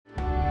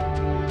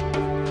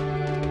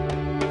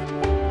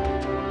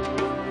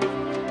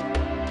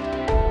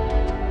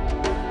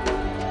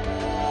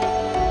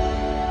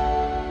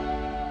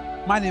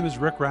My name is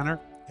Rick Renner,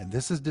 and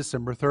this is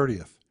December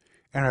 30th.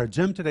 And our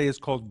gem today is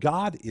called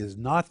God is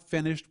Not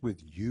Finished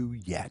with You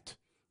Yet.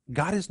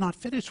 God is not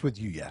finished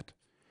with you yet.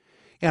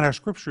 And our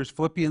scripture is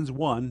Philippians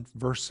 1,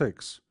 verse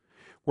 6,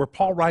 where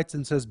Paul writes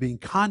and says, being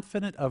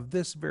confident of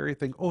this very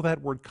thing. Oh,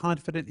 that word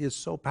confident is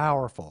so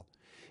powerful.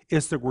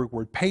 It's the Greek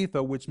word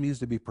peitho, which means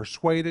to be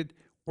persuaded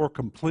or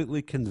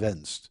completely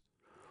convinced.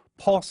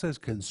 Paul says,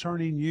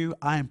 concerning you,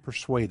 I am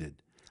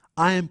persuaded.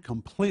 I am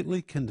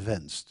completely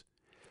convinced.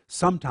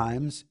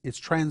 Sometimes it's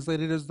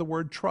translated as the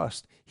word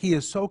trust. He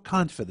is so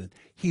confident.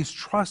 He's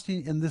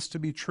trusting in this to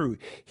be true.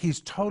 He's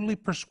totally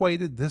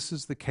persuaded this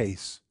is the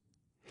case.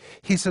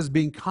 He says,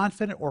 being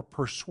confident or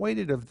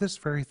persuaded of this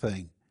very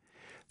thing,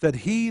 that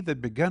he that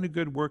begun a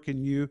good work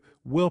in you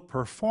will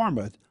perform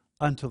it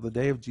until the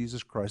day of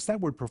Jesus Christ. That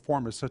word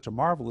perform is such a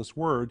marvelous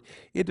word.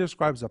 It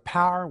describes a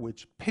power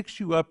which picks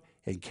you up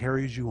and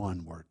carries you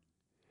onward,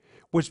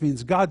 which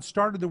means God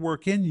started the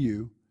work in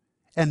you,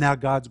 and now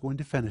God's going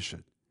to finish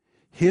it.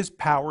 His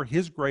power,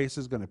 His grace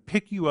is going to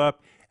pick you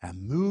up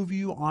and move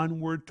you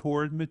onward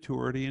toward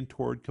maturity and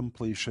toward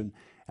completion.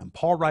 And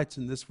Paul writes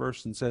in this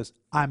verse and says,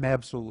 I'm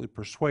absolutely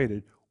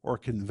persuaded or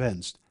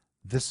convinced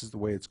this is the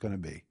way it's going to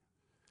be.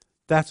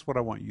 That's what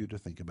I want you to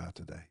think about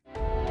today.